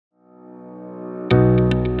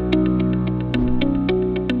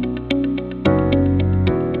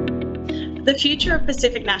The future of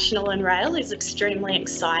Pacific National and Rail is extremely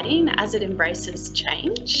exciting as it embraces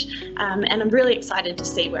change, and I'm really excited to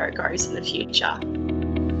see where it goes in the future.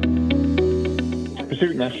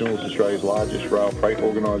 Pacific National is Australia's largest rail freight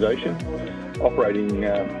organisation, operating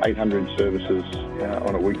 800 services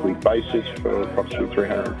on a weekly basis for approximately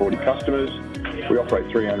 340 customers. We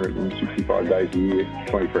operate 365 days a year,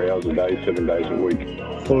 23 hours a day, 7 days a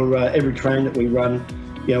week. For every train that we run,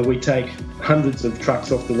 we take hundreds of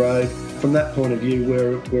trucks off the road. From that point of view,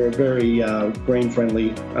 we're a very green-friendly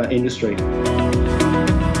industry.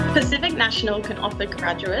 Pacific National can offer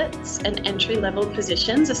graduates and entry-level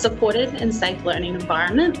positions a supported and safe learning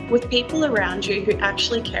environment with people around you who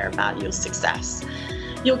actually care about your success.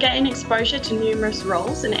 You'll gain exposure to numerous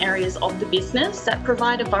roles and areas of the business that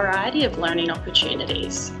provide a variety of learning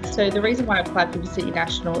opportunities. So the reason why I applied for Pacific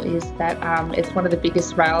National is that it's one of the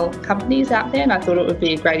biggest rail companies out there, and I thought it would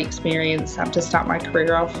be a great experience to start my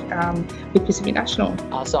career off with Pacific National.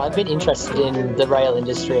 So I've been interested in the rail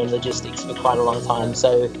industry and logistics for quite a long time,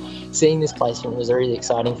 so seeing this placement was really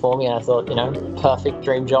exciting for me, and I thought, perfect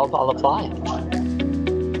dream job, I'll apply.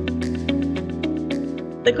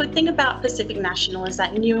 The good thing about Pacific National is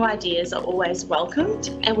that new ideas are always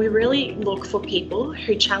welcomed, and we really look for people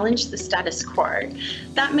who challenge the status quo.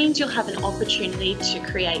 That means you'll have an opportunity to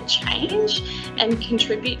create change and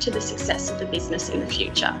contribute to the success of the business in the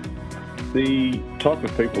future. The type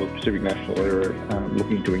of people at Pacific National are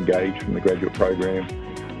looking to engage from the graduate program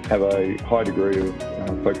have a high degree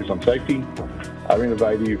of focus on safety, are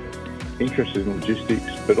innovative, interested in logistics,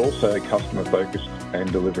 but also customer focused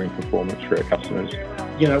and delivering performance for our customers.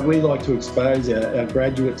 We like to expose our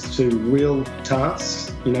graduates to real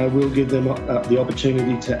tasks. We'll give them the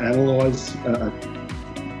opportunity to analyse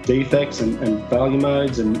defects and failure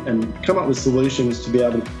modes and come up with solutions to be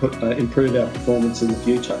able to improve our performance in the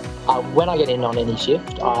future. When I get in on any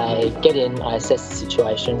shift, I get in, I assess the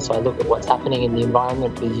situation, so I look at what's happening in the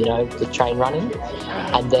environment with the train running,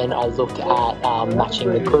 and then I look at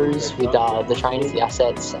matching the crews with the trains, the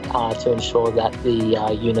assets, to ensure that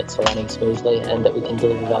the units are running smoothly and that we can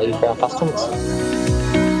deliver value for our customers.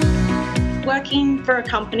 Working for a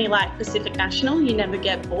company like Pacific National, you never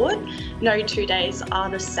get bored. No 2 days are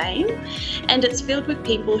the same, and it's filled with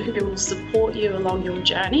people who will support you along your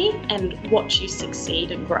journey and watch you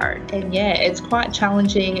succeed and grow. And yeah, it's quite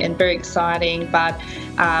challenging and very exciting, but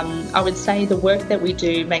I would say the work that we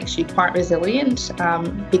do makes you quite resilient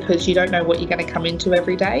because you don't know what you're going to come into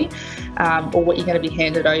every day or what you're going to be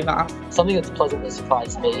handed over. Something that's pleasantly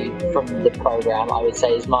surprised me from the program, I would say,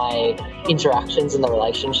 is my interactions and the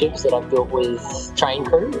relationships that I've built with train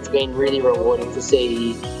crew. It's been really rewarding to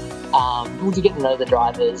see, to get to know the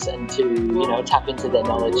drivers and to tap into their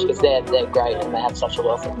knowledge, because they're great and they have such a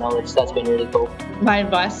wealth of knowledge. So that's been really cool. My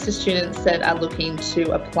advice to students that are looking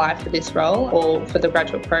to apply for this role or for the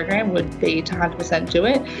graduate program would be to 100% do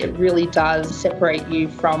it. It really does separate you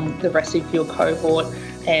from the rest of your cohort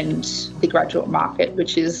and the graduate market,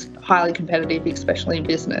 which is highly competitive, especially in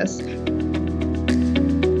business.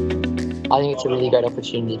 I think it's a really great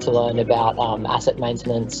opportunity to learn about asset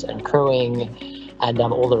maintenance and crewing and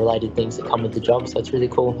all the related things that come with the job. So it's really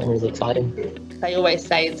cool and really exciting. They always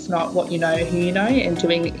say it's not what you know, who you know, and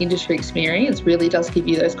doing industry experience really does give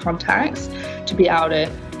you those contacts to be able to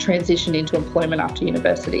transition into employment after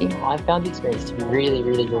university. I found the experience to be really,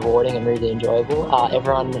 really rewarding and really enjoyable.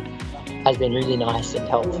 Everyone has been really nice and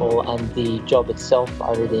helpful, and the job itself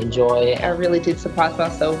I really enjoy. I really did surprise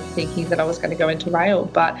myself thinking that I was going to go into rail,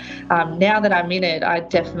 but now that I'm in it, I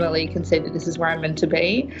definitely can see that this is where I'm meant to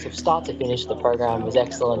be. So from start to finish, the program was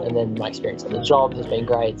excellent, and then my experience on the job has been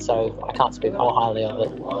great, so I can't speak more highly of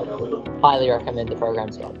it. Highly recommend the program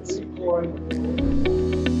to others.